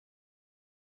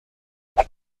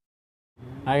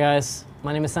Hi guys,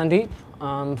 my name is Sandeep.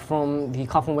 I'm from the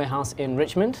Carphone Warehouse in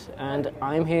Richmond, and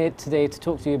I'm here today to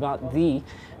talk to you about the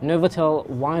Novatel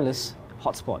wireless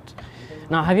hotspot.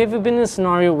 Now, have you ever been in a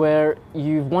scenario where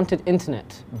you've wanted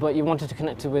internet, but you wanted to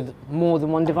connect it with more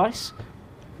than one device?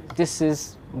 This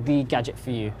is the gadget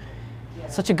for you.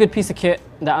 Such a good piece of kit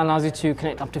that allows you to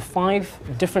connect up to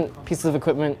 5 different pieces of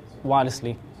equipment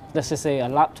wirelessly. Let's just say a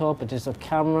laptop, a digital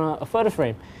camera, a photo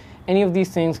frame. Any of these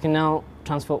things can now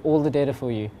transfer all the data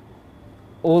for you,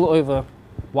 all over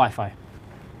Wi-Fi.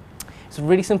 It's a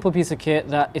really simple piece of kit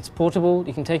that it's portable,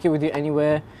 you can take it with you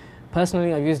anywhere.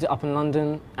 Personally, I've used it up in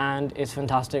London and it's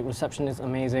fantastic, reception is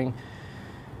amazing.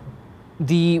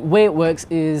 The way it works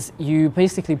is you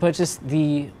basically purchase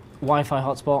the Wi-Fi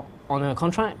hotspot on a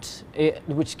contract,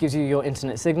 which gives you your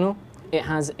internet signal. It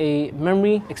has a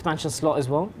memory expansion slot as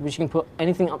well, which you can put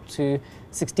anything up to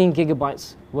 16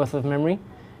 gigabytes worth of memory.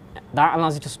 That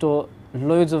allows you to store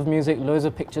loads of music, loads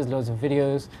of pictures, loads of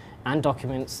videos and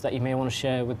documents that you may want to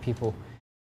share with people.